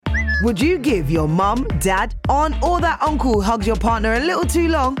Would you give your mum, dad, aunt or that uncle who hugged your partner a little too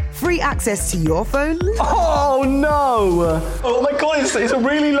long free access to your phone? Oh no! Oh my god, it's a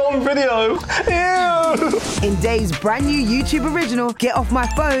really long video. Ew! In Dave's brand new YouTube original, Get Off My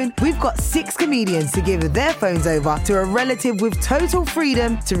Phone, we've got 6 comedians to give their phones over to a relative with total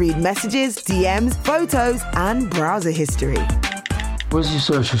freedom to read messages, DMs, photos and browser history. Where's your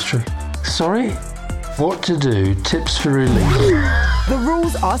search history? Sorry? What to do, tips for relief. The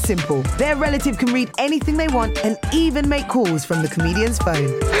rules are simple. Their relative can read anything they want and even make calls from the comedian's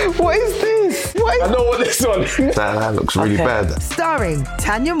phone. What is this? I know what this one is. That looks really bad. Starring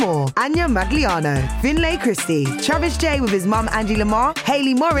Tanya Moore, Anya Magliano, Finlay Christie, Travis J with his mum Angie Lamar,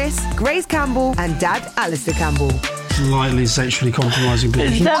 Hayley Morris, Grace Campbell and dad Alistair Campbell. Slightly sexually compromising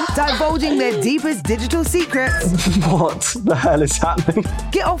people. Divulging their deepest digital secrets. What the hell is happening?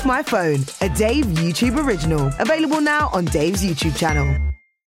 Get Off My Phone, a Dave YouTube original. Available now on Dave's YouTube channel.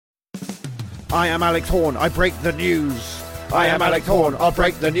 I am Alex Horne, I break the news. I am Alex Horne, I'll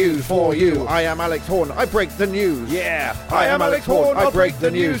break the news for you. I am Alex Horne, I break the news. Yeah. I am Alex Horne, I break the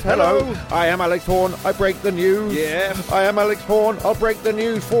news. Hello. I am Alex Horne, I break the news. Yeah. I am Alex Horne, I'll break the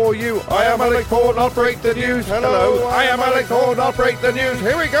news for you. I am Alex Horne, I'll break the news. Hello. I am Alex Horne, I'll break the news.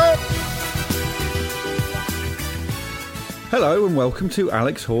 Here we go. Hello and welcome to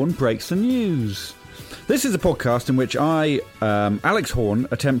Alex Horne Breaks the News. This is a podcast in which I, Alex Horne,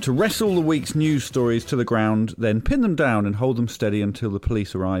 attempt to wrestle the week's news stories to the ground, then pin them down and hold them steady until the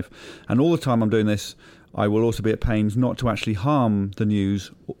police arrive. And all the time I'm doing this, I will also be at pains not to actually harm the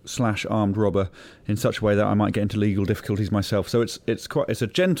news/armed robber in such a way that I might get into legal difficulties myself. So it's a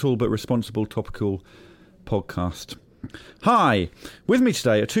gentle but responsible topical podcast. Hi, with me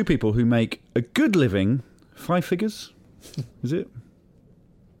today are 2 people who make a good living, 5 figures, is it,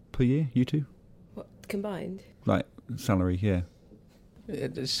 per year, you 2? Combined? Like, salary, yeah.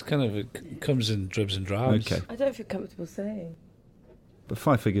 It's kind of, it comes in dribs and drabs. Okay. I don't feel comfortable saying. But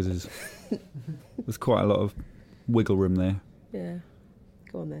 5 figures is... there's quite a lot of wiggle room there. Yeah.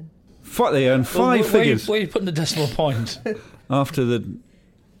 Go on then. They earn 5 figures. Where are you putting the decimal point? After the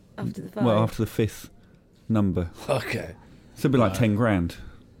 5. Well, after the 5th number. Okay. So it'd be like 10 grand.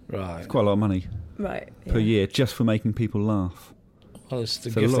 Right. It's quite a lot of money. Right. Per year, just for making people laugh. Well, it's the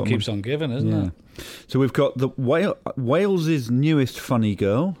gift that keeps on giving, isn't it? So we've got the Wales's newest funny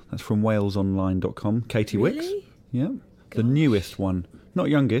girl. That's from walesonline.com. Katie Wicks. Yeah. Gosh. The newest one. Not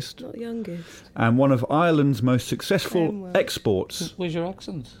youngest. Not youngest. And one of Ireland's most successful exports. Where's your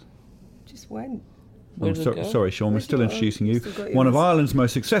accent? Just went. Sorry, Sean, we're still introducing you. One of Ireland's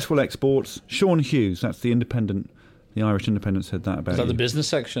most successful exports, Sean Hughes. That's the Irish Independent said that about Is that the business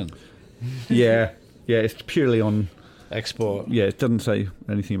section? Yeah, it's purely on... Export. Yeah, it doesn't say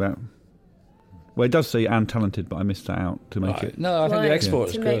anything about... Well, it does say and talented, but I missed that out to make it... No, I think the export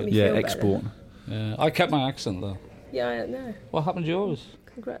is good. Yeah, export. Yeah, I kept my accent, though. Yeah, I don't know. What happened to yours?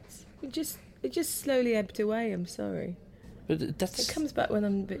 Congrats. It just slowly ebbed away, I'm sorry. But It comes back when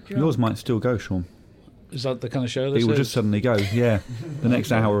I'm a bit drunk. Yours might still go, Sean. Is that the kind of show this It will just suddenly go, yeah. The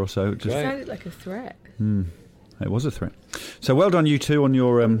next hour or so. It sounded like a threat. It was a threat. So well done, you 2, on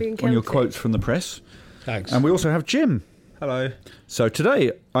your quotes from the press. Thanks. And we also have Jim. Hello. So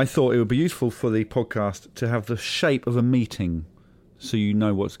today, I thought it would be useful for the podcast to have the shape of a meeting, so you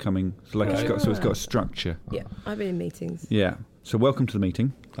know what's coming. So it's got a structure. Yeah, I've been in meetings. Yeah. So welcome to the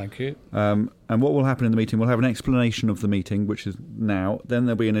meeting. Thank you. And what will happen in the meeting, we'll have an explanation of the meeting, which is now. Then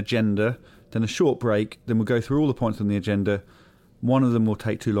there'll be an agenda, then a short break, then we'll go through all the points on the agenda. One of them will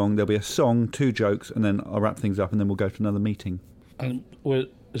take too long. There'll be a song, 2 jokes, and then I'll wrap things up, and then we'll go to another meeting. And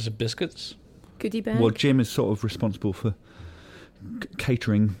is it biscuits? Goodie bag? Well, Jim is sort of responsible for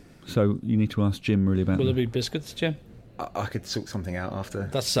catering, so you need to ask Jim really about Will there be biscuits, Jim? I could sort something out after.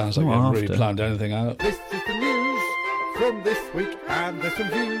 That sounds like you haven't really planned anything out. This is the news from this week, and there's some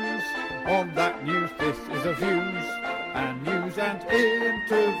views on that news. This is a views and news and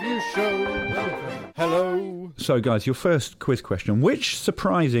interview show. Hello. So, guys, your first quiz question. Which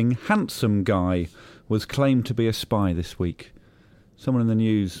surprising, handsome guy was claimed to be a spy this week? Someone in the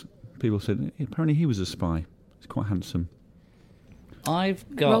news, people said, apparently he was a spy. He's quite handsome. I've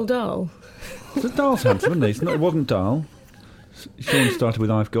got... Roald Dahl. Dahl's handsome, isn't he? It wasn't Dahl. Sean started with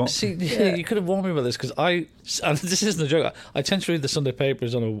I've got. See, you could have warned me about this, because and this isn't a joke, I tend to read the Sunday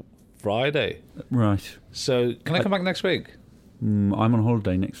papers on a Friday. Right. So, can I come back next week? I'm on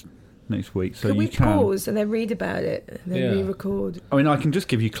holiday next week, so Can we you can pause and then read about it and then re-record? I mean, I can just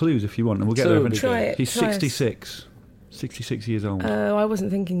give you clues if you want, and we'll get there eventually. Try it. He's 66. 66 years old. Oh, I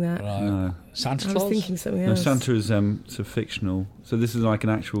wasn't thinking that. Right. No. Santa Claus? I was thinking something No, else. Santa is sort of fictional. So this is like an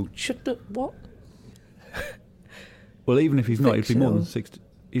actual... What? Well, even if he's not, he'd be more than Fictional. 60.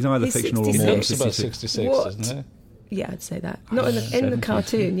 He's either He's fictional or 66. He more. looks about 66. 66, What? doesn't he? Yeah, I'd say that. Not in the 70s.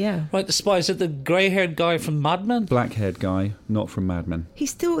 cartoon, yeah. Right, the spy, is it the grey-haired guy from Mad Men? Black-haired guy, not from Mad Men. He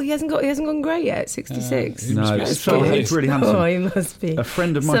hasn't gone grey yet, 66. He must No, be it's spoiled. he's really handsome. Oh, he must be. A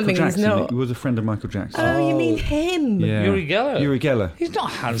friend of Michael Something he's Jackson. not. He was a friend of Michael Jackson. Oh, you mean him? yeah. Uri Geller. Uri Geller. He's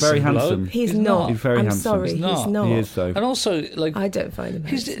not handsome. Very bloke. handsome. He's not. He's very I'm handsome. sorry, He's he's not. not. He is, though. And also, like, I don't find him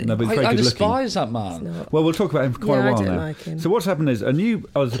he's, handsome. No, but he's very I good looking. despise that man. No. Well, we'll talk about him for quite Yeah, a I while don't now. like him. So what's happened is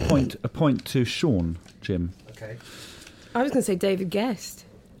there's a point to Sean, Jim. Okay. I was going to say David Guest.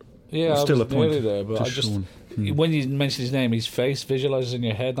 Yeah, Still I a was point nearly there, but to I just Sean. when you mention his name, his face visualises in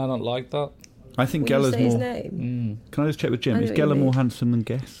your head, and I don't like that. I think Will you Geller's say his more. name? Can I just check with Jim? I know Is what you Geller mean. more handsome than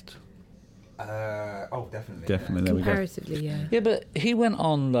Guest? Definitely. Definitely. There we go. Comparatively, yeah. Yeah, but he went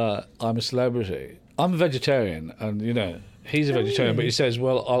on I'm a Celebrity. I'm a vegetarian, and he's a vegetarian, but he says,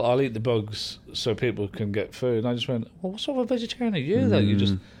 "Well, I'll eat the bugs so people can get food." And I just went, "Well, what sort of a vegetarian are you that you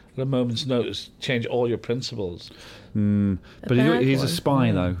just at a moment's notice change all your principles?" But bad he's a one.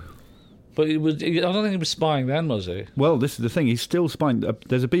 spy, though. But I don't think he was spying then, was he? Well, this is the thing. He's still spying.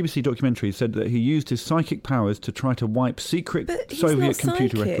 There's a BBC documentary that said that he used his psychic powers to try to wipe secret But he's Soviet not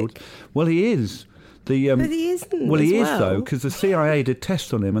computer psychic. records. Well, he is. But he isn't. Well, he as is, though, because the CIA did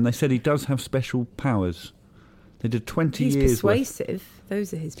tests on him and they said he does have special powers. They did 20 He's years worth. persuasive.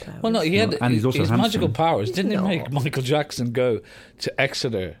 Those are his powers. Well, no, he had and he's also his handsome. magical powers. Didn't not. he make Michael Jackson go to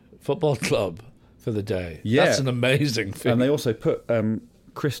Exeter Football Club for the day? Yeah. That's an amazing thing. And they also put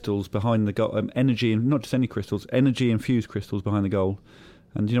crystals behind the goal, energy, and not just any crystals, energy-infused crystals behind the goal.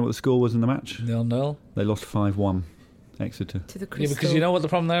 And do you know what the score was in the match? 0-0. They lost 5-1, Exeter. to the Yeah, crystal. because you know what the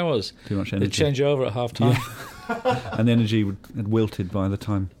problem there was? Too much They energy. change over at half time. And the energy had wilted by the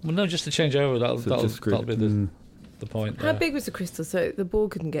time. Well, no, just to change over. So it That'll just screwed. be the point. How there. big was the crystal so the ball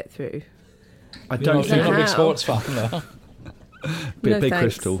couldn't get through? I You're don't not, think you're not a big How? sports fan, though. big, No big thanks.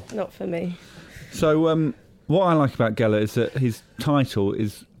 crystal. Not for me. So what I like about Geller is that his title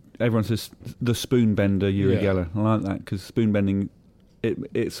is, everyone says, the spoon bender Uri Yeah. Geller. I like that because spoon bending,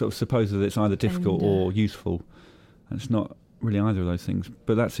 it sort of supposes that it's either difficult Bender. or useful. And it's not really either of those things.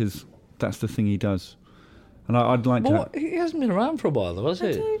 But that's the thing he does. And I'd like Well, to. he hasn't been around for a while, though, has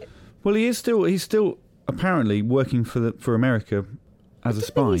he? Well, he's still apparently working for America as a I don't think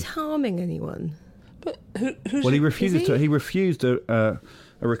spy. he's harming anyone. But who's Well, he he? refused he? He refused a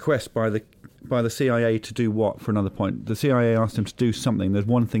request by the CIA to do what? For another point, the CIA asked him to do something. There's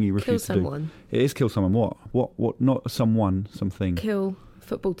one thing he Kill refused to someone. do. It is kill someone. What? What? Not someone. Something. Kill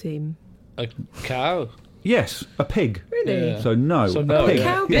football team. A cow? Yes, a pig. Really? Yeah. So no, So a no. pig. A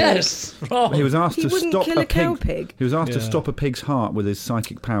cow pig? Yes. Wrong. He was asked He to wouldn't stop kill a cow pig. He was asked to Yeah. stop a pig's heart with his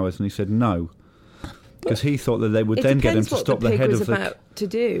psychic powers, and he said no, because he thought that they would It then get him depends to what stop the the pig head was of the. about to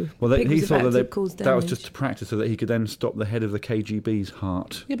do. Well, Pig he was thought about that to cause that was damage. just to practice so that he could then stop the head of the KGB's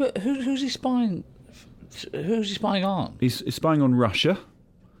heart. Yeah, but who's he spying? Who's he spying on? He's spying on Russia,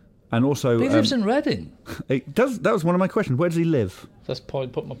 and also He lives in Reading. That was one of my questions. Where does he live? That's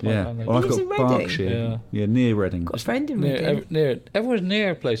put my point Yeah, on there. well, I've lives got in Reading? Berkshire. Yeah, near Reading. Got a friend in near, Reading. near, everyone's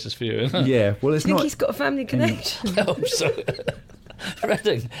near places for you. Isn't it? Yeah, well, it's I think not. he's got a family connection. Oh, so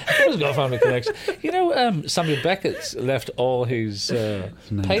Reading. Everyone's got a family connection. You know, Samuel Beckett's left all his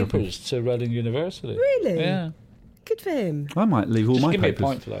papers to Reading University. Really? Yeah. Good for him. I might leave all Just my give me a papers.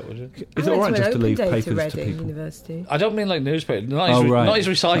 point for that, would you? Is it I all went right just an to open leave day papers to to Reading people? University. I don't mean like newspaper. Not Oh, right. not his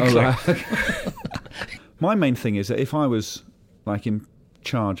recycling. Oh, right. My main thing is that if I was like in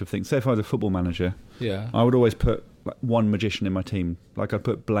charge of things, say if I was a football manager, Yeah. I would always put like, one magician in my team. Like I'd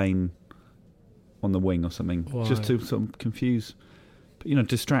put Blaine on the wing or something, just Why? to sort of confuse,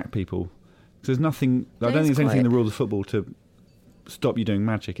 distract people. Because there's nothing. I don't think Blaine's there's anything in the quite- rules of football to stop you doing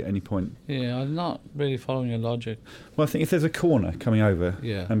magic at any point. Yeah, I'm not really following your logic. Well, I think if there's a corner coming over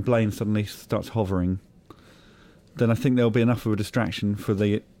Yeah. and Blaine suddenly starts hovering, then I think there'll be enough of a distraction for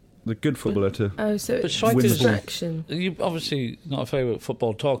the good footballer to. Oh, so But it's strikers- distraction. You're obviously not a favourite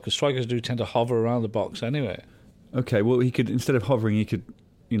football talk because strikers do tend to hover around the box anyway. Okay, well, he could, instead of hovering, he could,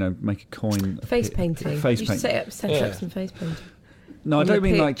 make a coin. Face painting. Face you should paint. set Yeah. up some face painting. No, I on don't the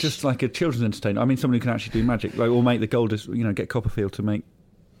mean like pitch. just like a children's entertainer. I mean someone who can actually do magic, like or make the goal, get Copperfield to make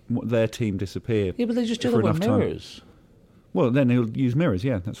their team disappear. Yeah, but they just do For that with enough time. mirrors. Well, then he'll use mirrors.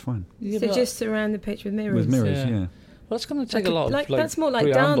 Yeah, that's fine. Yeah, So but- just surround the pitch with mirrors. With mirrors, Yeah. yeah. Well, that's going to take Like a lot of like like that's more like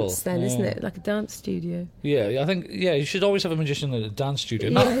preamble. dance then, isn't Yeah. it? Like a dance studio. Yeah, I think you should always have a magician in a dance studio,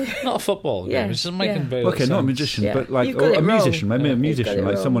 Yeah. not a football game. Yeah, It's just making yeah. very Okay, sense. not a magician, Yeah. but like You've got or it a wrong. musician, maybe Yeah. a You've musician, got it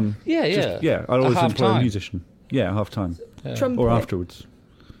like wrong. someone. Yeah, yeah. Just, yeah, I'd always At employ a half-time. musician. Yeah, at half time Yeah. Trumpet. or afterwards.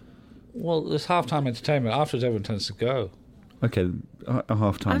 Well, there's half-time entertainment. Afterwards, everyone tends to go. Okay, a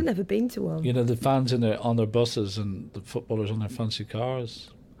half I've time. never been to one. You know, the fans on their buses and the footballers on their fancy cars.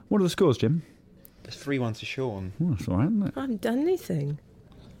 What are the scores, Jim? It's 3-1 to Sean. Oh, that's all right, isn't it? I haven't done anything.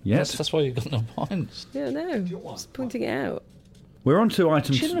 Yes. That's why you got no points. Yeah, no. Just pointing it out. We're on to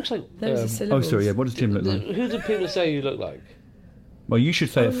items... Jim looks like... Those are Oh, syllables. sorry, yeah. What does Jim look like? Who do people say you look like? Well, you should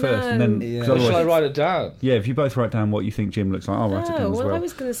say it first, and then... Yeah. 'cause Or shall I otherwise- write it down? Yeah, if you both write down what you think Jim looks like, I'll write it down as well, well. I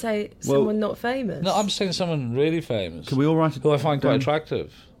was going to say Well- someone not famous. No, I'm saying someone really famous. Can we all write it Who I find quite down?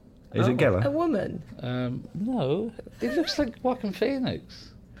 attractive. Is it A Geller? woman. No, it looks like Joaquin Phoenix.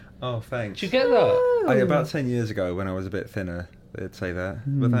 Oh, thanks. Did you get that? About 10 years ago, when I was a bit thinner, they'd say that.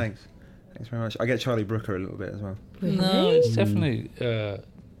 But thanks. Thanks very much. I get Charlie Brooker a little bit as well. Really? No, it's definitely...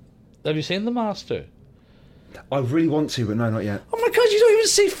 have you seen The Master? I really want to, but no, not yet. Oh my god, you don't even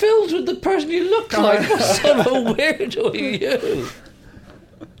see films with the person you look like. What sort of a weirdo are you?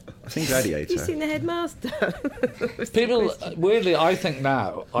 I've seen Gladiator. You've seen The Headmaster. People, weirdly, I think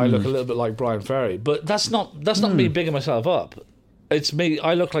now I look a little bit like Brian Ferry, but that's not me bigging myself up. It's me.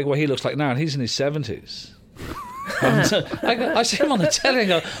 I look like what he looks like now, and he's in his 70s. I see him on the telly and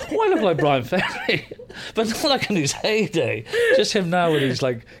go, I look like Brian Ferry. But not like in his heyday. Just him now with his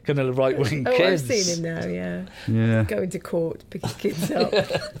like kind of right-wing kids. I've seen him now, yeah. Yeah. Going to court, pick his kids up.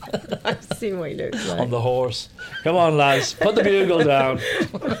 I've seen what he looks like. On the horse. Come on, lads, put the bugle down.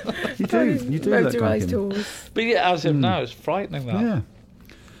 You do look like Motorised him. horse. But yeah, as him now, it's frightening that. Yeah.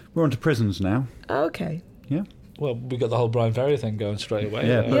 We're on to prisons now. Oh, okay. Yeah. Well, we got the whole Brian Ferry thing going straight away.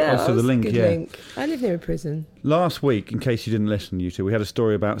 Yeah, there. but Yeah, also that was the link, a good yeah. link. I live near a prison. Last week, in case you didn't listen, you two, we had a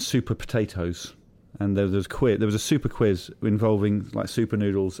story about super potatoes. And there was a super quiz involving like super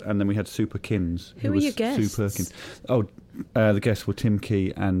noodles, and then we had super kins. Who were your guests? Super kins. Oh, the guests were Tim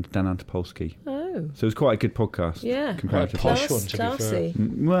Key and Dan Antopolsky. Oh. So it was quite a good podcast. Yeah. Comparatively. Quite posh one, to be classy.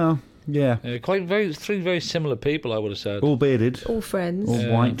 Well, yeah. Three very similar people, I would have said. All bearded. All friends. All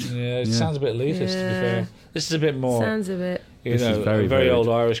white. Yeah, it Yeah. sounds a bit elitist, to be fair. This is a bit more, Sounds a bit. you This know, is very a very varied. old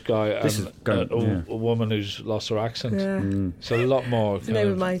Irish guy This and is going- a woman who's lost her accent. Yeah. It's a lot more. The name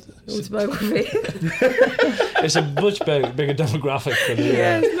of my autobiography. It's a much bigger demographic for the,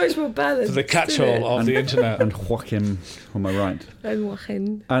 Yeah, it's much more balanced. for the catch-all of the internet. And Joaquin on my right. And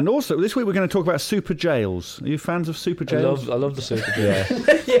Joaquin. And also, this week we're going to talk about super jails. Are you fans of super jails? I love the super. Yeah.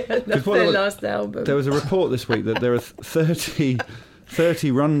 Yeah, that's what their was- last album. There was a report this week that there are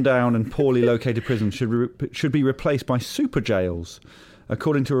 30 run-down and poorly located prisons should be replaced by super jails,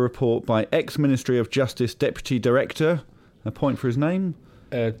 according to a report by ex-Ministry of Justice Deputy Director, a point for his name,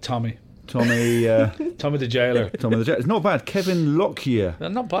 Tommy Tommy the jailer. Tommy the Jailer. It's not bad. Kevin Lockyer.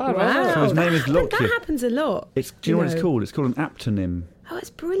 Not bad. Wow. So his name is Lockyer. That happens a lot. Do you know what it's called? It's called an aptonym. Oh, it's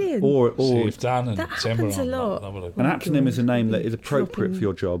brilliant. Or See if Dan and That Tim are happens a on lot. that would have- an aptonym is a name that is appropriate Dropping- for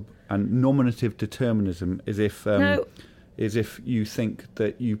your job, and nominative determinism is if No. is if you think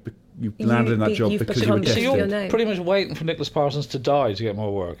that you landed in that job you've because you become were So Yes. you're Your destined. name. pretty much waiting for Nicholas Parsons to die to get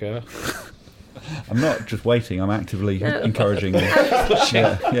more work, yeah? I'm not just waiting. I'm actively encouraging.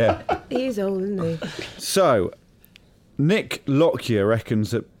 Yeah. He is old, isn't he? So, Nick Lockyer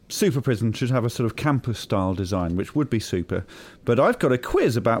reckons that super prison should have a sort of campus-style design, which would be super. But I've got a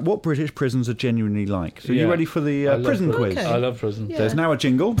quiz about what British prisons are genuinely like. So, Yeah. you ready for the I love prison prison. quiz? Okay. I love prison. Yeah. There's now a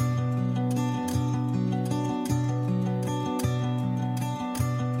jingle.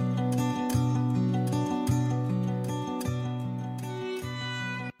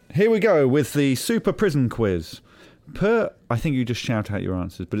 Here we go with the super prison quiz. I think you just shout out your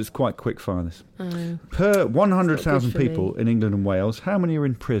answers, but it's quite quick fire this. Oh. Per 100,000 It's not good for people in England and Wales, how many are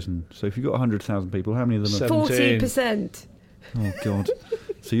in prison? So if you've got 100,000 people, how many of them are... 40%. Oh, God.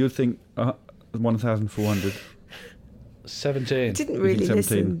 So you'd think 1,400. 17. Didn't You really think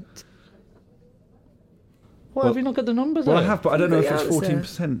 17. listen. Well, have you not got the numbers Well, I there? have, but I don't know if The it's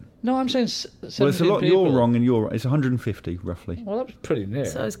answer. 14%. No, I'm saying 17 Well, it's a lot. people. You're wrong and you're right. It's 150, roughly. Well, that was pretty near.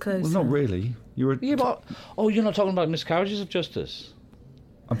 So I was close. Well, not really. You're. Yeah, but... Oh, you're not talking about miscarriages of justice?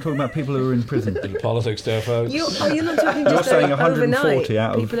 I'm talking about people who are in prison. In politics there, folks. You're not talking You're just saying 140 overnight.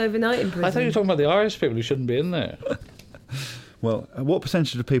 out of- People overnight in prison. I thought you were talking about the Irish people who shouldn't be in there. Well, what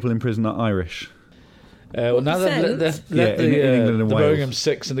percentage of people in prison are Irish? Well, now they've let Yeah, the, in England and the Wales. Birmingham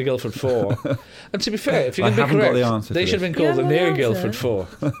 6 and the Guildford 4. And to be fair, if you I can be haven't got correct, the answer they to should have this. been called You the haven't Near got the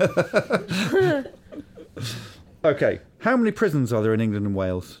Guildford 4. Okay, how many prisons are there in England and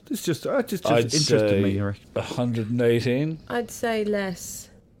Wales? This just I'd interested say me. I reckon. 118. I'd say less.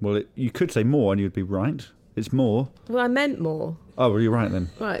 Well, you could say more, and you'd be right. It's more. Well, I meant more. Oh, well, you're right then.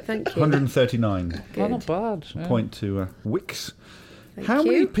 Right, thank you. 139. Oh, not bad. Yeah. Point to Wix. Thank How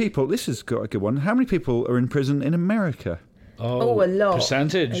you. many people? This has got a good one. How many people are in prison in America? Oh, a lot.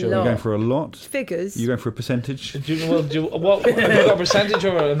 Percentage? A or- You're lot. going for a lot. Figures. You're going for a percentage. Do you, well, do you, what, have you got a percentage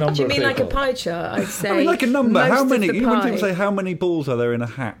or a number Do you of mean like a people? pie chart? I'd say. I mean, like a number. most How of many? the You know, when pie. people say how many balls are there in a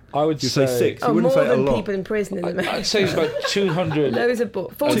hat? I would You say say- 6. You Oh, wouldn't more say a than lot. people in prison in America. I'd say it's about 200. Loads of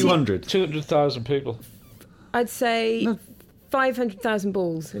 40. 200. 200,000 people. I'd say 500,000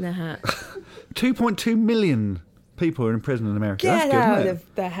 balls in a hat. 2.2 million people are in prison in America. Get That's good, out isn't it?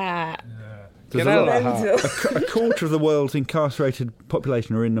 of the hat. There's Get a out lot- of that hat. Mental. A quarter of the world's incarcerated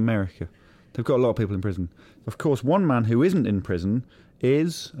population are in America. They've got a lot of people in prison. Of course, one man who isn't in prison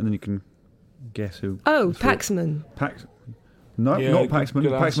is, and then you can guess who. Oh, Paxman. No, Yeah, not good- Paxman.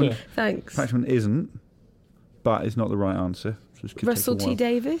 good Paxman. answer. Thanks. Paxman isn't, but it's not the right answer. So this could take Russell a T while.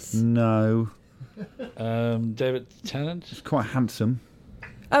 Davis. No, David Tennant. he's quite handsome.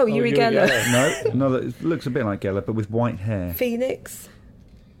 Oh, Yuri Geller. No, it looks a bit like Geller, but with white hair. Phoenix.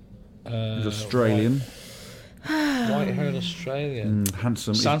 He's Australian, White-haired Australian.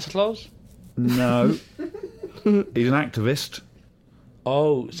 handsome. Santa Claus? No, he's an activist.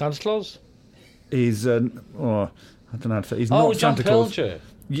 Oh, Santa Claus? He's I don't know how to say. He's Oh, not John Santa Claus. Pilger.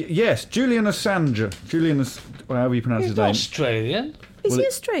 Yes, Julian Assange. However you pronounce He's his not name. Australian. Is Well, he it-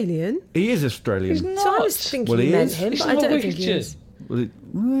 Australian? He is Australian. He's not. So I was thinking Well, he you meant is. him, He's but I don't think he Norwegian. is.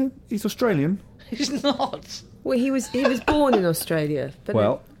 Well, he's Australian. He's not. Well, he was born in Australia. But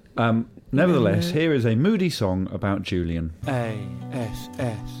Well, nevertheless, here is a moody song about Julian.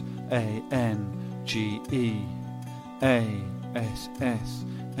 ASSANGE ASSANGE.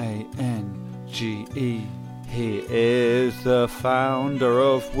 He is the founder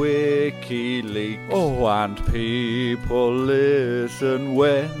of WikiLeaks. Oh, and people listen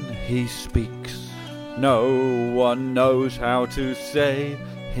when he speaks. No one knows how to say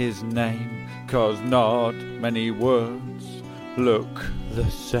his name, 'cause not many words look the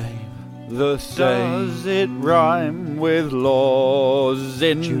same. Does it rhyme with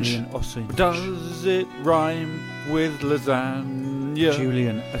lozenge? Julian Assange. Does it rhyme with lasagna?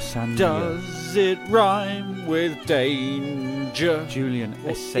 Julian Assange. Does it rhyme with danger? Julian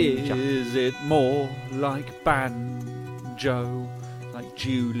Or Assange. is it more like banjo? Like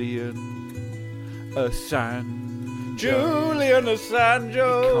Julian Assange? Julian Assange. It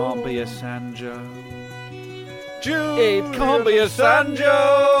can't be Assange. It can't be Assange.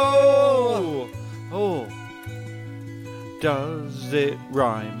 Oh. Does it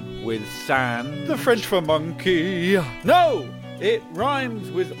rhyme with sand? The French for monkey. No! It rhymes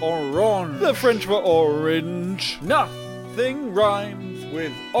with orange. The French for orange. Nothing rhymes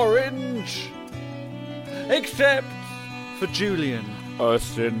with orange. Except for Julian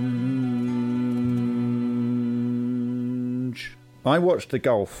Assange. I watched the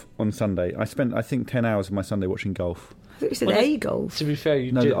golf on Sunday. I spent, I think, 10 hours of my Sunday watching golf. I thought you said Well, A golf. To be fair,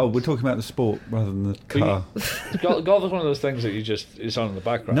 you No, did. we're talking about the sport rather than the car. Golf is one of those things that you just it's on in the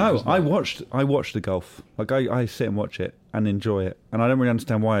background. No, isn't I it? watched the golf. Like I sit and watch it and enjoy it, and I don't really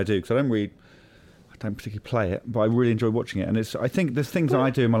understand why I do, because I don't particularly play it, but I really enjoy watching it. And I think there's things that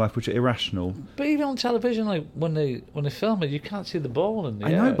I do in my life which are irrational. But even on television, like when they film it, you can't see the ball in the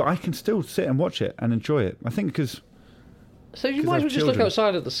I air. know, but I can still sit and watch it and enjoy it. I think because So you 'cause might I as well have just look children.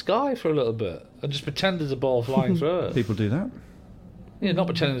 outside at the sky for a little bit and just pretend there's a ball flying through it. people do that. Yeah, not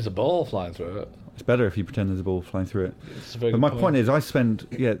pretending there's a ball flying through it. It's better if you pretend there's a ball flying through it. It's a very But good my point is, I spend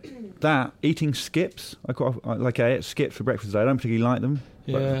eating skips. I ate skips for breakfast today. I don't particularly like them.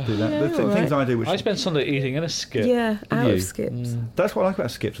 But Yeah. do that. Yeah, There's all things right. I do which I spent Sunday eating in a skip. Yeah, out you? of skips. that's what I like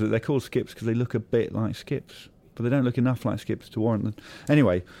about skips. That they're called skips because they look a bit like skips, but they don't look enough like skips to warrant them.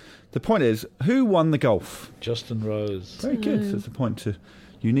 Anyway, the point is, who won the golf? Justin Rose. Very good. So that's the point to.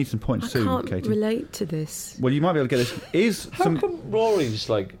 You need some points I soon, can't Katie. relate to this. Well, you might be able to get this. Is How some come Rory's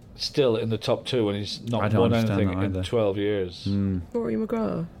like still in the top two when he's I not don't won understand anything that in either. 12 years? Rory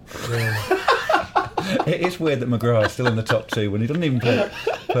McGrath. it is weird that McGrath is still in the top two when he doesn't even play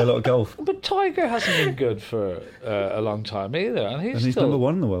a lot of golf. But Tiger hasn't been good for a long time either, and And he's still number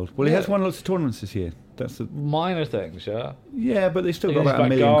one in the world. Well, he Yeah. has won lots of tournaments this year. That's the minor things, yeah. yeah, but they still He's got about back $1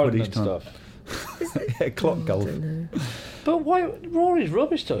 million garden each and time. stuff. Yeah, clock golf. But why Rory's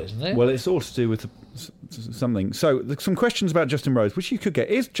rubbish though, isn't he? Well, it's all to do with something. So, some questions about Justin Rose, which you could get.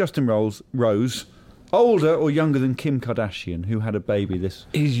 Is Justin Rose older or younger than Kim Kardashian, who had a baby this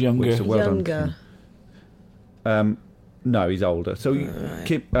he's week? younger. So well Younger. done, Kim. No, he's older. So,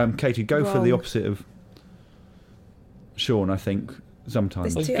 Katie, go for the Wrong. opposite of Sean, I think,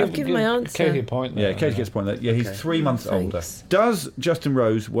 sometimes. This I've given my answer. Katie a point there. Yeah, Katie gets a point there. Yeah, he's 3 months older. Thanks. Does Justin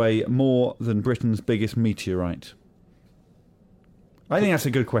Rose weigh more than Britain's biggest meteorite? I think that's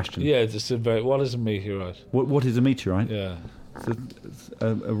a good question. Yeah, just a very. What is a meteorite? What is a meteorite? Yeah. It's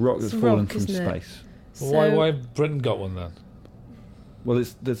a rock that's It's a fallen rock, from isn't it? space. Well, why Britain got one then? Well,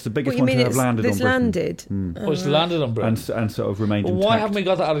 it's the biggest What you one mean? to have landed on It's Britain. landed. Oh, it's landed on Britain. And sort of remained Well, intact. why haven't we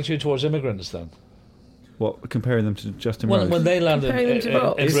got that attitude towards immigrants then? What, comparing them to Justin Rose? When they landed Comparing them to in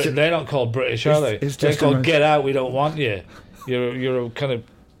what? Britain, they're not called British, are they? it's They're Justin called Rose. "Get out, we don't want you." You're a kind of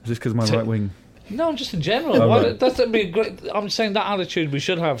Is this because of my right wing? no, just in general. Oh, Why- right. That'd be great. I'm saying that attitude we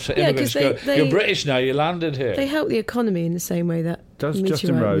should have to Yeah, immigrants. 'cause Go, they- you're British now. You landed here. They help the economy in the same way that Does meteorite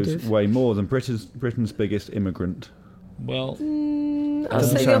Justin would Rose have. weigh more than Britain's biggest immigrant? Well, I'll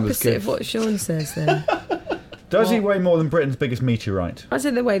Doesn't say the sound as opposite good. of what Sean says then. Does he weigh more than Britain's biggest meteorite? I say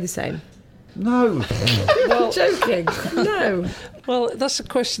they weigh the same. No. I'm joking. No. well, that's a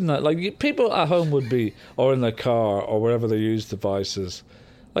question that people at home would be, or in their car, or wherever they use devices.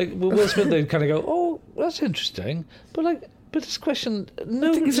 Like with Will Smith, they'd kind of go, "Oh, that's interesting," but this question,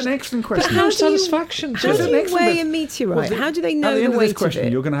 no, I think it's an excellent But question. how no do you- satisfaction. How to do it. you excellent weigh bit. a meteorite? Well, How do they At know the the end of weight this question, of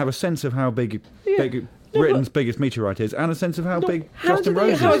it? you're going to have a sense of how big Britain's biggest meteorite is, and a sense of how big How Justin do they,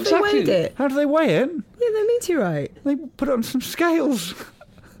 Rose how is. have they Exactly. weighed it? How do they weigh it? Yeah, the meteorite. They put it on some scales.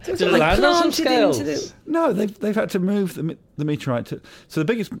 Did it land on some planted into scales? No, they've had to move the meteorite to. So the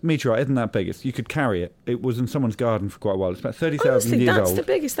biggest meteorite isn't that biggest. You could carry it. It was in someone's garden for quite a while. It's about 30,000 Honestly, years that's old. the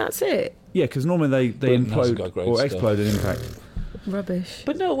biggest. That's it. Yeah, because normally they Britain hasn't implode got great or stuff. explode in impact. Rubbish.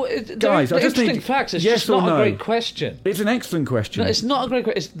 But no, Guys, they're I just interesting need facts. It's yes just or not no. a great question. It's an excellent question. No, it's not a great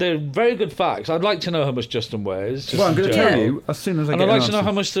question. They're very good facts. I'd like to know how much Justin weighs. just well, I'm in going to general. tell you as soon as I And get I'd an like to know answer.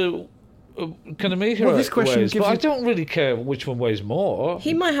 how much the kind of meteorite Well, this question weighs. gives But I you- don't really care which one weighs more.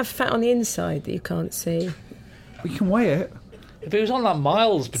 He might have fat on the inside that you can't see. We can weigh it. If he was on that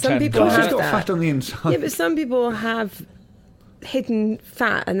Miles pretend people He's have diet, got that. fat on the inside. Yeah, but some people have hidden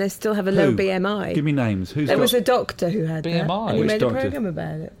fat and they still have a low Who? BMI. Give me names. Who's There got? was a doctor who had that, BMI? and he Which made doctor? a program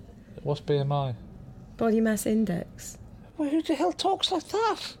about it. what's BMI? Body mass index. Well, who the hell talks like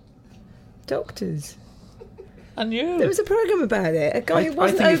that? Doctors. And you? There was a program about it. A guy I who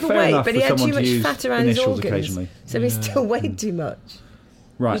wasn't think it's fair overweight, enough but he for had someone too to much use fat around his initials organs, occasionally. so he still weighed too much.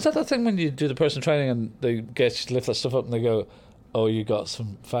 Right. Is that the thing when you do the personal training and they get you to lift that stuff up and they go, "Oh, you got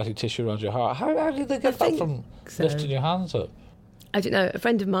some fatty tissue around your heart"? How did they get that think from so. lifting your hands up? I don't know. A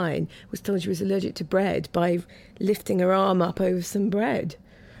friend of mine was told she was allergic to bread by lifting her arm up over some bread.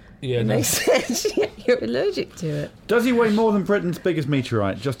 Yeah, And no. they said, yeah, you're allergic to it. Does he weigh more than Britain's biggest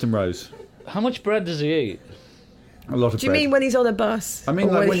meteorite, Justin Rose? How much bread does he eat? A lot of Do you bread. mean when he's on a bus? I mean,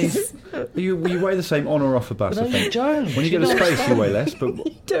 Or like when he's- you weigh the same on or off a bus, No, I you think. don't. When you get a don't space, you understand. weigh less, but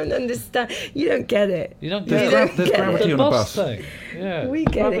You don't understand. You don't get it. You don't There's get gra- it. there's get it. gravity The on a bus bus. thing. Yeah. We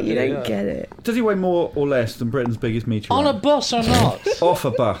get it. You Gravity, don't yeah. get it. Does he weigh more or less than Britain's biggest meteorite? On a bus or not? Off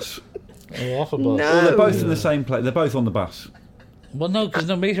a bus. Oh, off a bus. No. Well, they're both in the same place. They're both on the bus. Well, no, because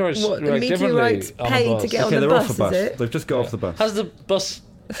no meteorites What, the react meteorites differently on a paid bus. to get on Okay, the they're bus, off a bus. is it? They've just got off the bus. Has the bus?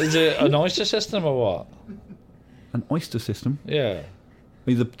 Is it an oyster system or what? An oyster system. Yeah.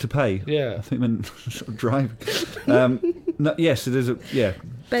 Either to pay. Yeah. I think then sort of drive. No, yes, it is. Yeah.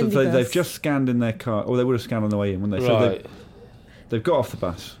 Bendy So bus. they've just scanned in their car, or they would have scanned on the way in, wouldn't they? So Right. they've got off the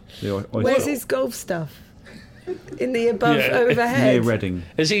bus. The oyster. Where's his golf stuff? In the above Yeah, overhead. Near Reading.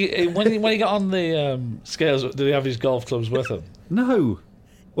 Is he when he got on the scales? Did he have his golf clubs with him? No.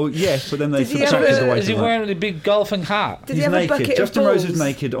 Well, yes, but then they Did he have subtracted a- the weight Is he of that. wearing a big golfing hat? Did he He's have a naked. bucket Justin of Rose balls? is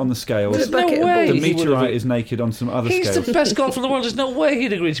naked on the scales. With a bucket No of way. The balls? He would've- meteorite is naked on some other He's scales. the best golfer in the world. There's no way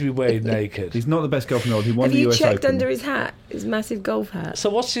he'd agree to be weighed naked. He's not the best golfer in the world. He won Have the you US checked Open. under his hat? His massive golf hat. So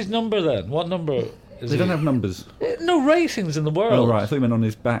what's his number then? What number is They he? don't have numbers. No ratings in the world. Oh, right. I thought you meant on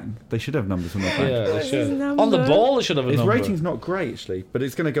his back. They should have numbers on their back. Yeah, they What's should. his On the number? ball, they should have a His number. rating's not great, actually, but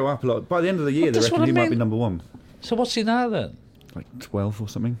it's going to go up a lot. By the end of the year, Well, they that's reckon what he I might be mean. number one. So what's he now then? Like 12 or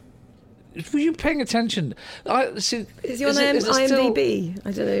something. Were you paying attention? I see. Is he on is it still- IMDb?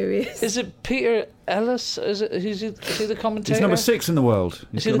 I don't know who he is. Is it Peter Ellis? Is he the commentator? He's number 6 in the world.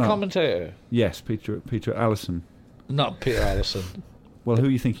 Is he the commentator? Yes, Peter Allison. Not Peter Allison. Well, who are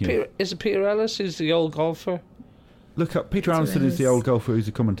you thinking of? Peter, is it Peter Ellis? He's the old golfer. Look up. Peter Allison is the old golfer who's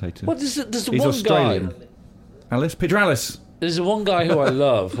a commentator. What is it? There's the He's one Australian. guy. Alice? Peter Alice. There's the one guy who I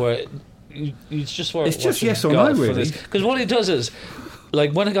love where you just It's just yes or no, really. Because what he does is,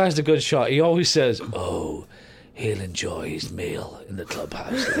 like when a guy's a good shot, he always says, "Oh, he'll enjoy his meal in the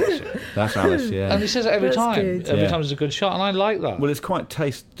clubhouse later." That's Alice, yeah. And he says it every That's time. good. Every Yeah. time it's a good shot, and I like that. Well, it's quite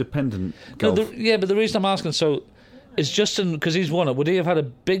taste-dependent No, golf. yeah, but the reason I'm asking, so is Justin, because he's won it, would he have had a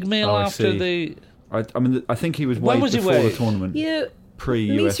big meal Oh, I after see. the... I mean, I think he was When weighed was he before weighed? the tournament. You know,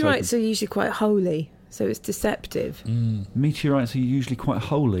 Pre-US meteorites Open. are usually quite holy, so it's deceptive. Meteorites are usually quite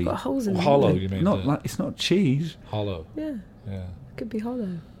holy. Got holes in them. Hollow, you mean? Not like it's not cheese. Hollow, Yeah, yeah. could be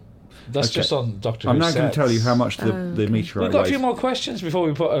hollow. That's Okay. just on Doctor Who I'm now going sets. to tell you how much the okay. meteorite We've got a weighs. few more questions before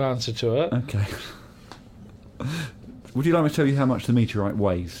we put an answer to it. Okay. Would you like me to tell you how much the meteorite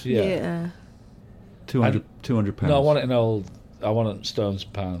weighs? Yeah. 200 pounds. No, I want it in I want it in stones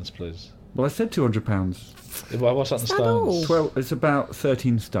and pounds, please. Well, I said 200 pounds. Well, what's that in Is that stones? all? It's about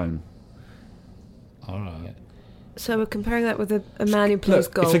 13 stone. All right. So we're comparing that with a man who plays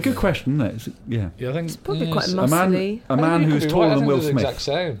Look, golf. it's a good question, isn't it? Yeah. Yeah, I think It's probably quite A muscly. man who's taller than Will The Smith. exact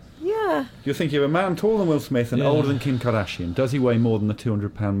same. Yeah. You're thinking of a man taller than Will Smith and Yeah. older than Kim Kardashian. Does he weigh more than a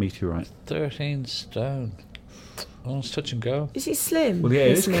 200-pound meteorite? 13 stone. Oh, it's touch and go. Is he slim? Well, yeah,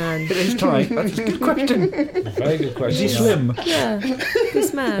 this it is. man. It is tight. That's a good question. Very good Is question. he slim? Yeah. This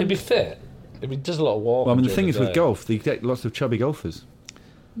He'd man. be fit. If he does a lot of walking. Well, I mean, the during thing is with day. golf, you get lots of chubby golfers.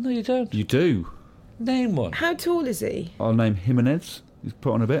 No, you don't. You do. Name one. How tall is he? I'll name Jimenez. He's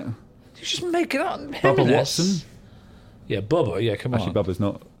put on a bit. You just make it up. Bubba Watson. Yeah, Bubba. Yeah, come Actually, on. Bubba's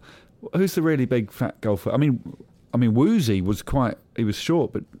not. Who's the really big fat golfer? I mean, Woozy was he was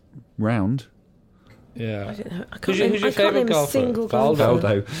short but round. Yeah. I don't know. I can't Who's your name, I can't favourite name a golfer? single Faldo?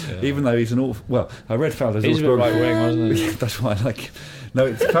 golfer. Faldo, Yeah. even though he's an awful. Well, I read Faldo's. He's a bit right wing, wasn't he? That's why I like. No,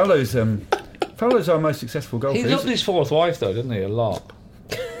 it's Faldo's. Faldo's our most successful golfer. He loved his fourth wife, though, didn't he? A lot.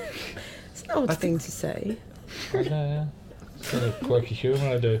 It's an odd thing to say. Yeah. Kind of quirky humour,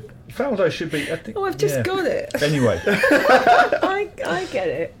 I do. Faldo should be. I think, Oh, I've just yeah. got it. Anyway, I get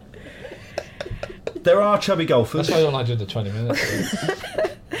it. there are chubby golfers. That's why I don't like doing the 20 minutes.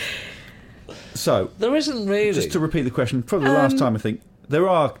 So, There isn't really. just to repeat the question for the last time, I think there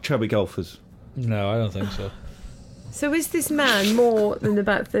are chubby golfers. No, I don't think so. So is this man more than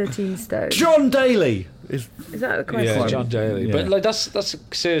about 13 stone? John Daly is. Is that the question? Yeah, John Daly. Yeah. But like that's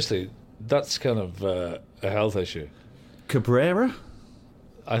seriously, that's kind of a health issue. Cabrera.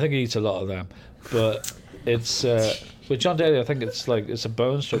 I think he eats a lot of them, but it's with John Daly. I think it's a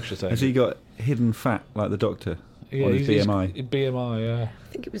bone structure thing. Has he got hidden fat like the doctor Yeah, on his BMI? BMI, yeah.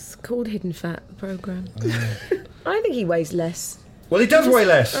 I think it was called Hidden Fat, the programme. I think he weighs less. Well, he does weigh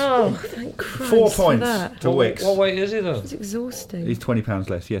less. Oh, thank Christ 4 for points that. to Wicks. What weight is he then? It's exhausting. He's 20 pounds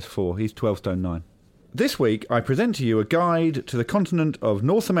less. Yes, 4. He's 12 stone 9. This week, I present to you a guide to the continent of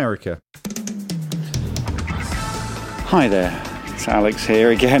North America. Hi there, it's Alex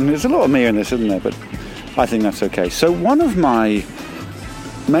here again. There's a lot of me in this, isn't there? But I think that's okay. So one of my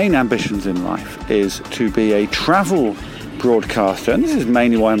main ambitions in life is to be a travel broadcaster, and this is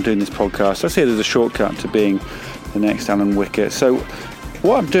mainly why I'm doing this podcast. I see it as a shortcut to being the next Alan Wicker. So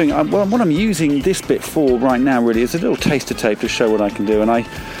what I'm doing, what I'm using this bit for right now really is a little taster tape to show what I can do. And I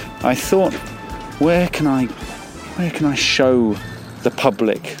thought, where can I show the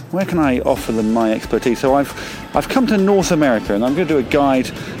public? Where can I offer them my expertise? So I've come to North America, and I'm going to do a guide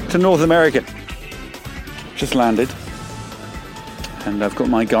to North America. Just landed, and I've got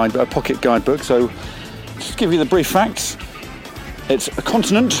my a pocket guidebook. So just to give you the brief facts, it's a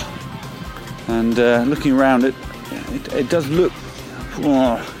continent, and looking around it does look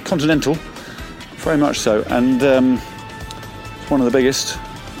continental, very much so, and it's one of the biggest,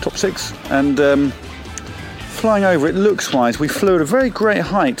 top 6, and flying over it looks-wise, we flew at a very great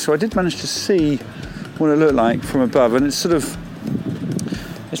height, so I did manage to see what it looked like from above, and it's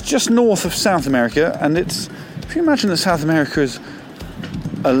just north of South America, and if you imagine that South America is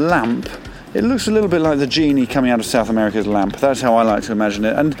a lamp, it looks a little bit like the genie coming out of South America's lamp. That's how I like to imagine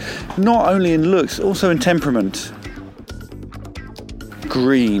it, and not only in looks, also in temperament.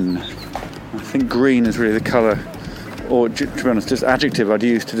 Green. I think green is really the colour, or to be honest, just adjective I'd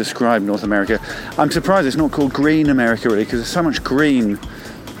use to describe North America. I'm surprised it's not called Green America really, because there's so much green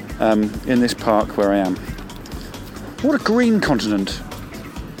in this park where I am. What a green continent.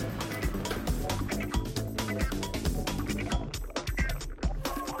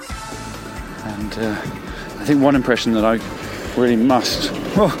 And I think one impression that I really must,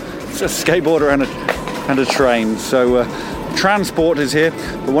 it's a skateboarder and a train, so transport is here,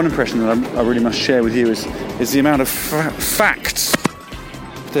 but one impression that I really must share with you is the amount of facts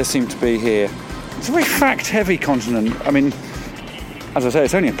there seem to be here. It's a very fact-heavy continent. I mean, as I say,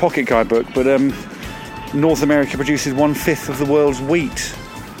 it's only a pocket guidebook, but North America produces 1/5 of the world's wheat.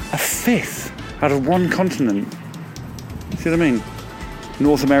 1/5 out of one continent. See what I mean?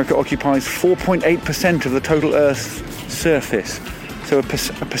 North America occupies 4.8% of the total Earth's surface, so a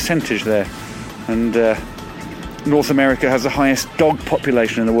percentage there. And North America has the highest dog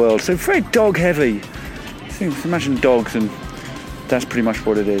population in the world, so very dog heavy. So imagine dogs, and that's pretty much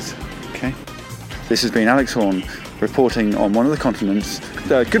what it is. Okay. This has been Alex Horne reporting on one of the continents.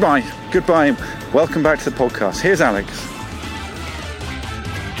 Goodbye. Welcome back to the podcast. Here's Alex.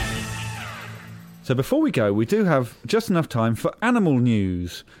 So before we go, we do have just enough time for animal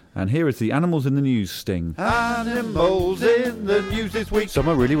news. And here is the Animals in the News sting. Animals in the news this week. Some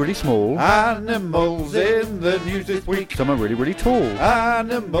are really, really small. Animals in the news this week. Some are really, really tall.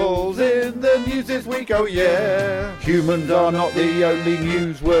 Animals in the news this week, oh yeah. Humans are not the only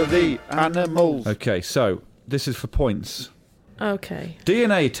newsworthy animals. Okay, so this is for points. Okay.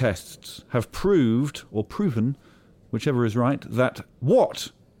 DNA tests have proved, or proven, whichever is right, that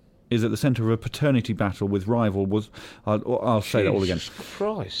what is at the centre of a paternity battle with rival was... I'll say that all again.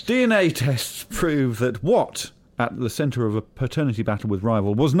 Christ. DNA tests prove that what at the centre of a paternity battle with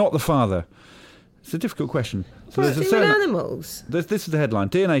rival was not the father. It's a difficult question. So What, with animals? This is the headline.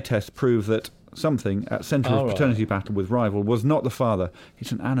 DNA tests prove that something at centre of right. paternity battle with rival was not the father.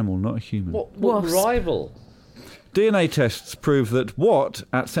 It's an animal, not a human. What Wasp. rival? DNA tests prove that what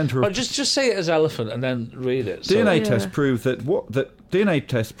at centre of... Just say it as elephant and then read it. DNA tests prove that DNA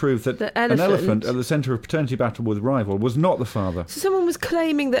tests prove that an elephant at the centre of paternity battle with rival was not the father. So someone was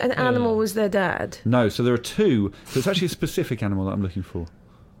claiming that an animal was their dad. No, so there are two. So it's actually a specific animal that I'm looking for.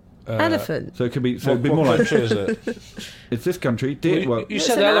 Elephant. So it could be. So it'd be more like. country is it? It's this country. You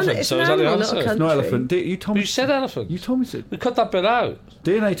said elephant, so is that the answer? It's not elephant. You told me. You said elephant. You told me. We cut that bit out.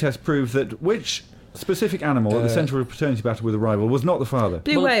 DNA test proves that which specific animal at the centre of a paternity battle with a rival was not the father.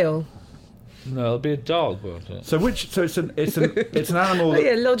 Blue whale. No, it'll be a dog, won't it? So it's an animal.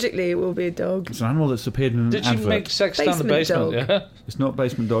 Yeah, logically it will be a dog. It's an animal that's appeared in an Did advert. you make sex down the Basement basement? dog. Yeah. It's not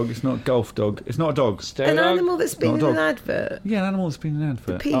basement dog. It's not golf dog. It's not a dog. Stereo An dog? animal that's been Not a in an dog. advert. Yeah, an animal that's been in an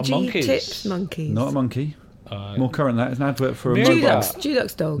advert. PG monkeys. tips monkeys. Not a monkey. More current than that. It's an advert for a Meerkat. mobile.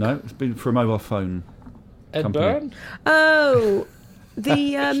 Dudok's dog. No, it's been for a mobile phone. Ed company. Byrne? Oh,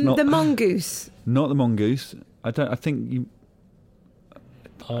 the not- the mongoose. Not the mongoose. I think you.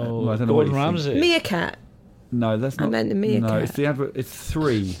 Oh, I don't know what Gordon you think. Ramsay. Meerkat. No, that's not. I meant the meerkat. No, it's the advert. It's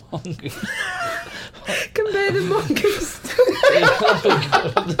 3. Compare the mongoose.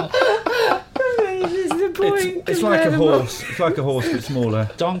 This is the point. It's like a horse. It's like a horse, but smaller.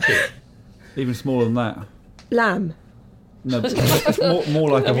 Donkey. Even smaller than that. Lamb. No, it's more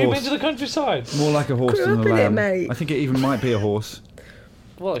like a Have you been horse. to the countryside? More like a horse Grew than a up in it, lamb. mate. I think it even might be a horse.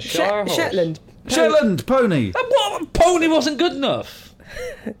 What, a Shire horse? Shetland. Shetland pony. What? Pony wasn't good enough.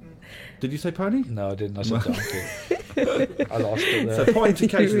 Did you say pony? No, I didn't. I said donkey. I lost it there. So point to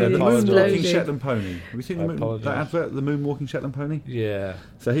Katie there. The Really moonwalking exploded. Shetland pony. Have you seen I apologise. that advert? The moonwalking Shetland pony. Yeah.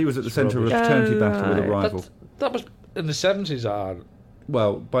 So he was at the It's centre of a rubbish. paternity Oh, battle with a right. rival. That was in the 70s,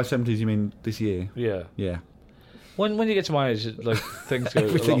 Well, by 70s you mean this year? Yeah. Yeah. When you get to my age, like things go a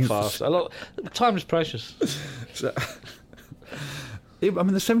Everything lot is- faster. Time is precious. So, I mean,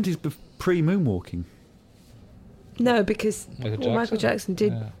 the 70s pre-moonwalking. No, because Michael Jackson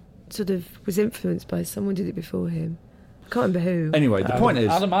did Yeah. sort of was influenced by someone did it before him. Can't remember who. Anyway, the point is...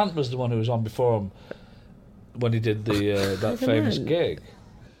 Adam Ant was the one who was on before him when he did the that Adam famous Ant? gig.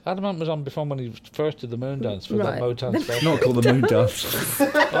 Adam Ant was on before when he first did the moon dance for Right. that Motown It's special. not called the moon dance.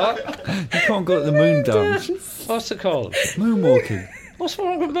 What? You can't call it the moon dance. What's it called? Moonwalking. What's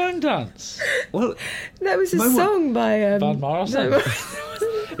wrong with moon dance? Well, That was a Moonwalk- song by Van Morrison. no,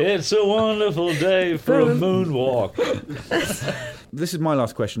 It's a wonderful day for a moonwalk. this is my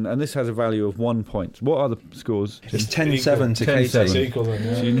last question, and this has a value of 1 point. What are the scores? It's 10-7 to 10-7. Katie. It's equal then,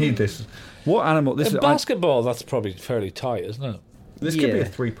 yeah. So you need this. What animal? This In is basketball, that's probably fairly tight, isn't it? this could be Yeah. a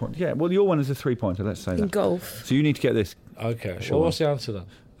 3 point. Yeah. Well, your one is a 3-pointer. Let's say in that. golf. So you need to get this. Okay. Sure. Well, what's the answer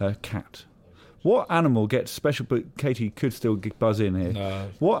then? Cat. What animal gets special? But Katie could still buzz in here. No,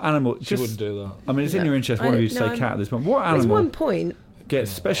 What animal? she wouldn't do that. I mean, it's in No. your interest. One of you to No, say I'm- cat at this point. What There's animal 1 point.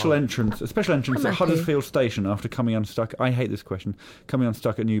 gets a special entrance I'm at happy. Huddersfield Station after coming unstuck? I hate this question. Coming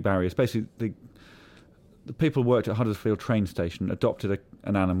unstuck at new barriers. Basically, the people who worked at Huddersfield train station adopted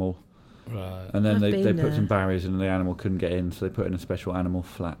an animal, Right. and then I've they been put there. some barriers and the animal couldn't get in, so they put in a special animal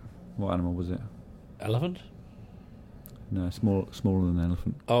flat. What animal was it? Elephant? No, smaller than an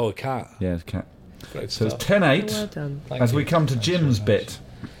elephant. Oh, a cat. Yeah, it's a cat. Great So stuff. it's 10-8 Well done. Thank as you. we come to Thanks Jim's very much. bit,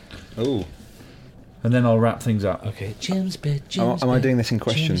 Oh, and then I'll wrap things up. Okay, Jim's bit. am I doing this in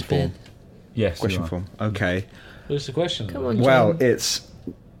question Jim's form? Yes, you Question are. form. Okay. What's the question? Come on, Well, Jim. it's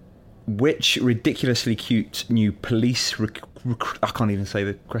which ridiculously cute new police I can't even say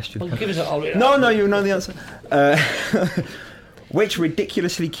the question. Well, give us a. I'll read it No, out. no, you know the answer. Which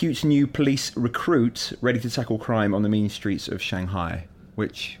ridiculously cute new police recruit ready to tackle crime on the mean streets of Shanghai?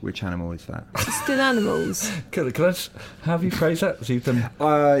 Which animal is that? Still animals. Can I just have you phrase that? So you've done.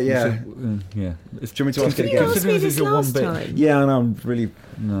 Yeah. Yeah. It's, Do you want me to ask it You again? asked me Considering this this is your one last bit. time. Yeah, and I'm really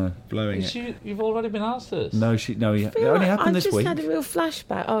No. blowing it. You've already been asked this. No, it I feel only like happened I this just week. had a real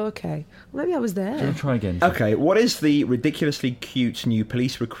flashback. Oh, okay. Maybe I was Do you there. want to try again? Okay, what is the ridiculously cute new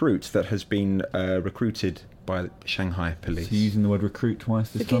police recruit that has been recruited by the Shanghai police. So using the word recruit twice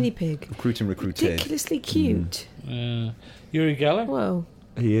The this time. guinea pig. Recruit and recruited. Ridiculously cute. Uri Geller. Well,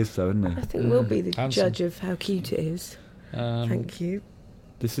 He is, though, isn't I he? think we'll be the Handsome. judge of how cute it is. Thank you.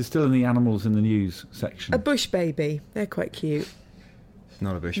 This is still in the animals in the news section. A bush baby. They're quite cute. It's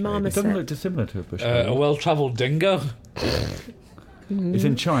not a bush It Marmoset. doesn't look dissimilar to a bush A baby. well-travelled dingo. It's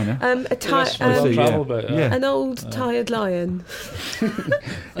in China. Yes, I see, yeah. well-travelled, but, Yeah. an old tired lion. baby.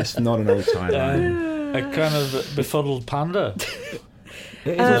 It's not an old time. a kind of befuddled panda.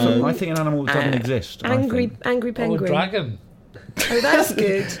 It is also, I think an animal that doesn't exist. I Angry think. angry Oh, a penguin. dragon. Oh, that's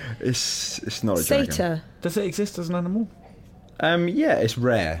good. It's not a dragon. Satyr. Does it exist as an animal? Yeah, it's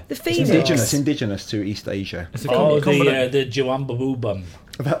rare. The It's phoenix. indigenous to East Asia. It's a The Juambabubum.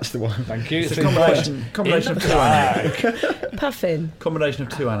 That's the one. Thank you. It's a combination of two animals. Puffin. Combination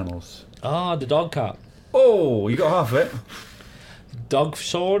of two animals. Ah, the dog cat. Oh, you got half of it. Dog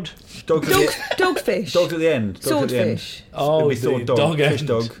sword. Dogs at the, Dogfish. dogs at the end. Dogs at the end. Swordfish. Oh, It'd be the sword dog, dog fish end.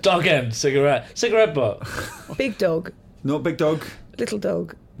 dog. Dog end. Cigarette butt. Big dog. Not big dog. Little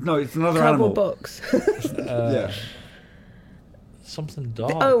dog. No, it's another Cardboard animal. box. Yeah. Something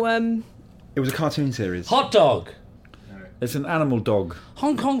dog. It was a cartoon series. Hot dog. It's an animal dog.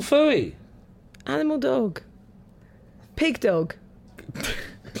 Hong Kong Phooey. Animal dog. Pig dog.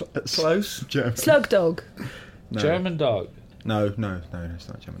 Close. German. Slug dog. No. German dog. No, it's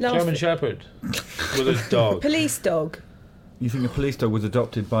not German. Laugh- German Shepherd. With a dog. Police dog. You think a police dog was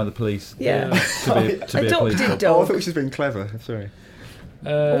adopted by the police Yeah. to be a police Adopted dog? Oh, I dog. thought she's been clever. Sorry.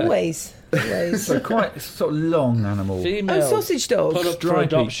 Always. Always. So quite sort of long animal. Female. Oh, sausage dog. Put up for Stripy.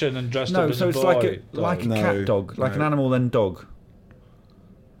 adoption and dressed No, up as so a it's boy. like a dog. No, cat dog, like an no. animal then dog.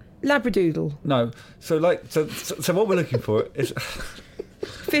 Labradoodle. No, so what we're looking for is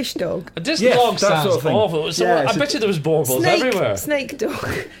Fish dog. This Yes, dog that sounds sort of thing. awful. So Yeah, I it's bet you there was baubles everywhere. Snake dog.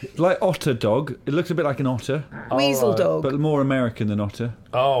 like otter dog. It looks a bit like an otter, Weasel right. dog. but more American than otter.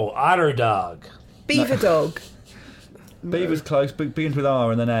 Oh, otter dog. Beaver dog. Beaver's close, but begins with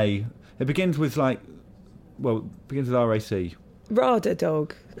R and then A. It begins with begins with RAC. Rada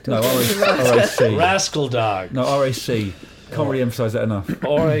dog. No, RAC. Rascal dog. No, RAC. Can't really emphasise that enough.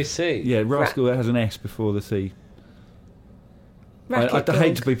 RAC. Yeah, rascal has an S before the C. Racket I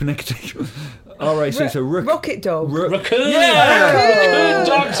hate to dog. be pernicious. RAC, so rook. Rocket dog. Raccoon. Yeah! Raccoon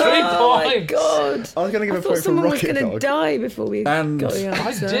dog, 3 Oh my points. God. I was going to give I a thought point for someone was Rocket going to Dog. die before we And got the I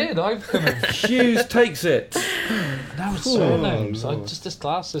answer. did. I kind of. Hughes takes it. Now it's surnames. Just this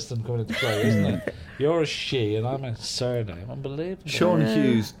class system coming into play, isn't it? You're a she and I'm a surname. Unbelievable. Sean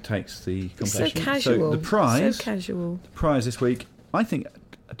Hughes takes the It's so competition. casual. So the prize, So casual. prize this week. I think.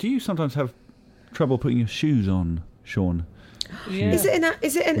 Do you sometimes have trouble putting your shoes on, Sean? Yeah. Is it an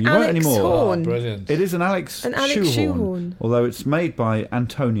You won't Alex anymore. Oh, Horn? brilliant. It is an Alex shoehorn, although it's made by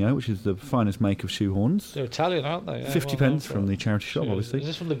Antonio, which is the finest make of shoehorns. They're Italian, aren't they? Yeah, 50 well pence known from for the it. charity shop, Is obviously.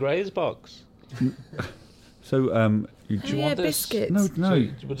 this from the Grays box? So, you, Oh, Do you yeah, want this? biscuits. no,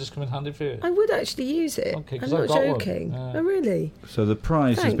 So would this come in handy for you? I would actually use it. Okay, 'cause I'm I've not got one. joking. Yeah. Oh, really? so the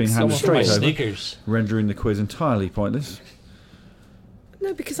prize has been Thanks. handed Someone for my straight over, sneakers. rendering the quiz entirely pointless.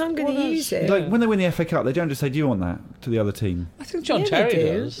 No, because I'm going to Well, use that's- it. Like when they win the FA Cup, they don't just say, "Do you want that?" to the other team. I think John Yeah, Terry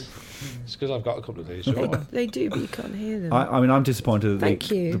they do. does. It's because I've got a couple of these. Sure. They do, but you can't hear them. I mean, I'm disappointed that Thank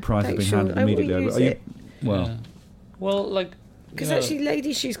you. the prize Thanks, has been handed Sean. I will immediately over. use Are you, it. well, Yeah. Well, like. Because you know, actually,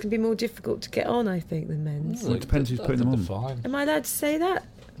 ladies' shoes can be more difficult to get on, I think, than men's. Well, it depends who's putting them on. Fine. Am I allowed to say that?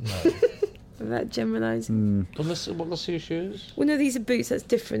 No. Without generalising? Let's see your shoes. Well, no, these are boots. That's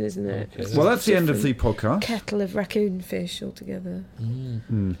different, isn't it? Okay. It's well, that's the end of the different podcast. kettle of raccoon fish altogether.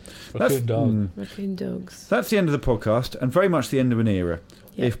 Raccoon dog. Raccoon dogs. That's the end of the podcast, and very much the end of an era.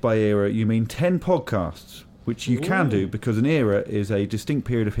 Yeah. If by era you mean 10 podcasts, which you can do because an era is a distinct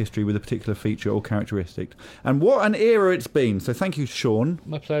period of history with a particular feature or characteristic. And what an era it's been. So thank you, Sean.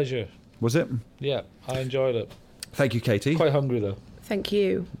 My pleasure. Was it? Yeah, I enjoyed it. Thank you, Katie. Quite hungry though. Thank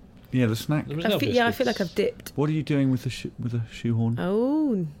you. Yeah, the snack. There was no I feel like biscuits. I've dipped. What are you doing with the shoehorn?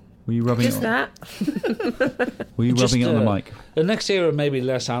 Oh, Were you rubbing just it on, that. Were you Just, rubbing it on the mic? The next era maybe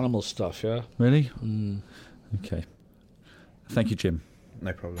less animal stuff. Yeah. Really? Okay. Thank you, Jim.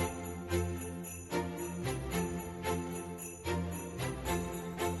 No problem.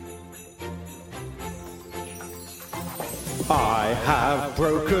 I have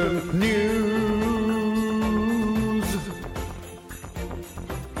broken news.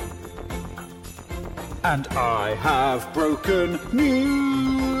 And I have broken news.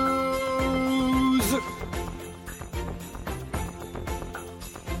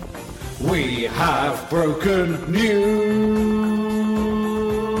 We have broken news.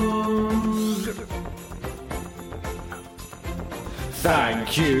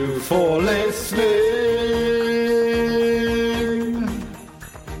 Thank you for listening.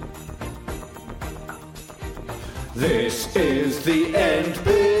 is the end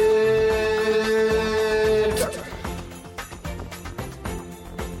bit.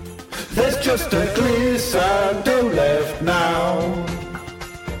 There's just a glissando left now.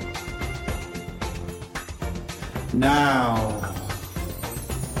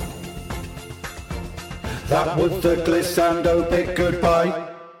 That was the glissando bit. Goodbye.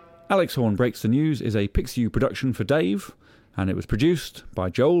 Alex Horne Breaks the News is a Pixiu production for Dave, and it was produced by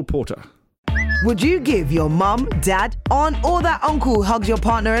Joel Porter. Would you give your mum, dad, aunt, or that uncle who hugs your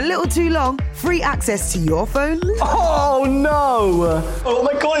partner a little too long free access to your phone? Oh no! Oh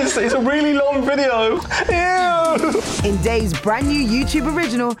my god, it's a really long video. Ew! In Dave's brand new YouTube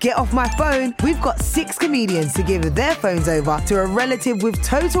original, Get Off My Phone, we've got 6 comedians to give their phones over to a relative with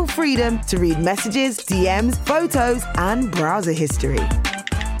total freedom to read messages, DMs, photos, and browser history.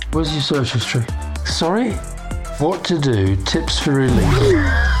 Where's your search history? Sorry? What to do, tips for relief.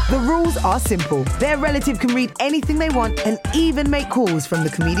 The rules are simple. Their relative can read anything they want and even make calls from the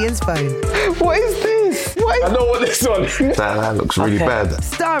comedian's phone. What is this? I know what this one is. That looks really bad.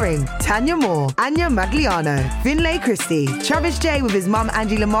 Starring Tanya Moore, Anya Magliano, Finlay Christie, Travis J with his mum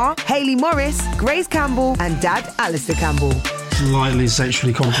Angie Lamar, Hayley Morris, Grace Campbell, and dad Alistair Campbell. Slightly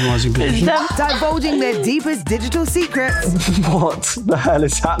sexually compromising people. Divulging their deepest digital secrets. What the hell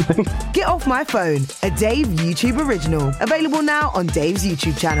is happening? Get Off My Phone, a Dave YouTube original. Available now on Dave's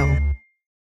YouTube channel.